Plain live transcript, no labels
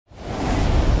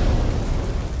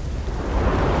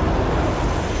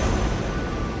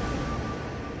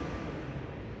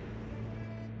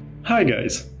Hi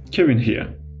guys, Kevin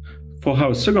here. For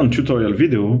our second tutorial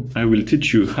video, I will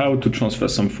teach you how to transfer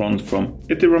some funds from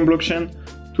Ethereum blockchain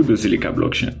to the Zilliqa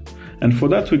blockchain. And for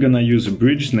that, we're gonna use a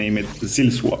bridge named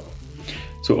Zilswap.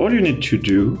 So all you need to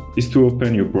do is to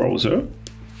open your browser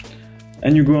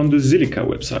and you go on the Zilliqa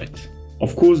website.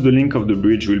 Of course, the link of the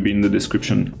bridge will be in the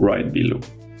description right below.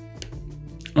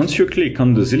 Once you click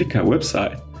on the Zilliqa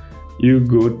website, you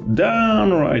go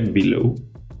down right below.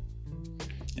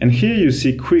 And here you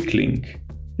see quick link.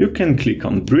 You can click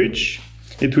on bridge.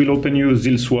 It will open you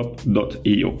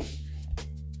zilswap.io.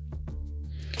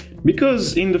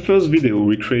 Because in the first video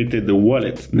we created a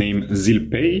wallet named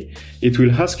Zilpay, it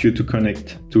will ask you to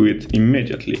connect to it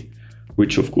immediately,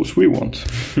 which of course we want.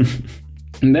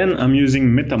 And then I'm using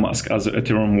MetaMask as an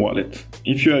Ethereum wallet.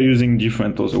 If you are using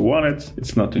different other wallets,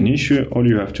 it's not an issue. All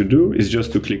you have to do is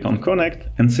just to click on connect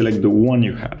and select the one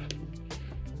you have.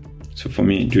 So for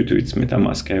me, due to its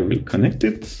MetaMask, I will connect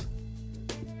it.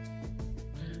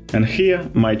 And here,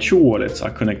 my two wallets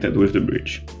are connected with the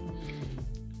bridge.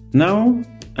 Now,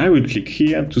 I will click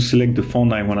here to select the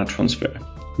fund I want to transfer.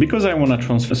 Because I want to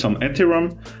transfer some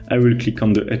Ethereum, I will click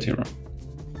on the Ethereum.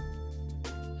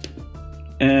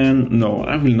 And no,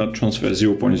 I will not transfer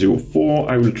 0.04,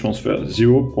 I will transfer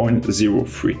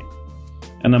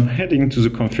 0.03. And I'm heading to the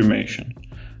confirmation.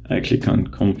 I click on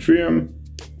confirm.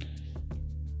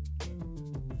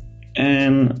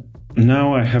 And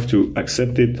now I have to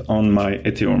accept it on my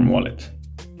Ethereum wallet.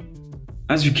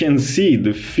 As you can see,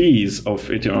 the fees of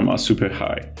Ethereum are super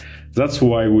high. That's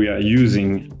why we are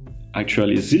using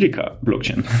actually Zilliqa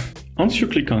blockchain. Once you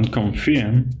click on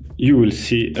confirm, you will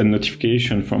see a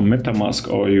notification from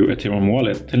MetaMask or your Ethereum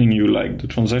wallet telling you like the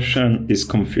transaction is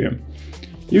confirmed.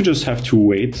 You just have to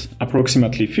wait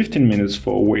approximately 15 minutes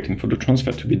for waiting for the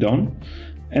transfer to be done.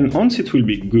 And once it will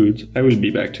be good, I will be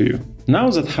back to you. Now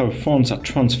that our funds are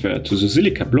transferred to the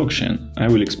Zilliqa blockchain, I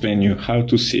will explain you how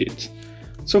to see it.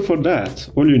 So for that,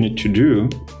 all you need to do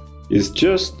is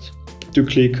just to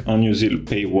click on your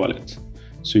Zilpay wallet.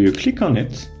 So you click on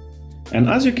it, and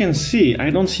as you can see, I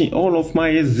don't see all of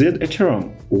my Z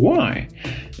Ethereum. Why?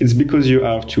 It's because you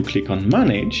have to click on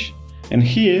manage, and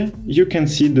here you can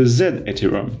see the Z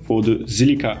Ethereum for the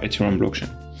Zilliqa Ethereum blockchain.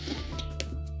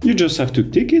 You just have to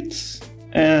tick it,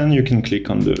 and you can click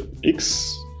on the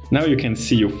X. Now you can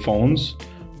see your funds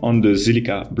on the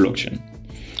Zilliqa blockchain.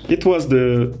 It was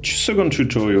the second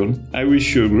tutorial. I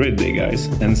wish you a great day, guys,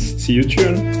 and see you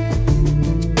soon.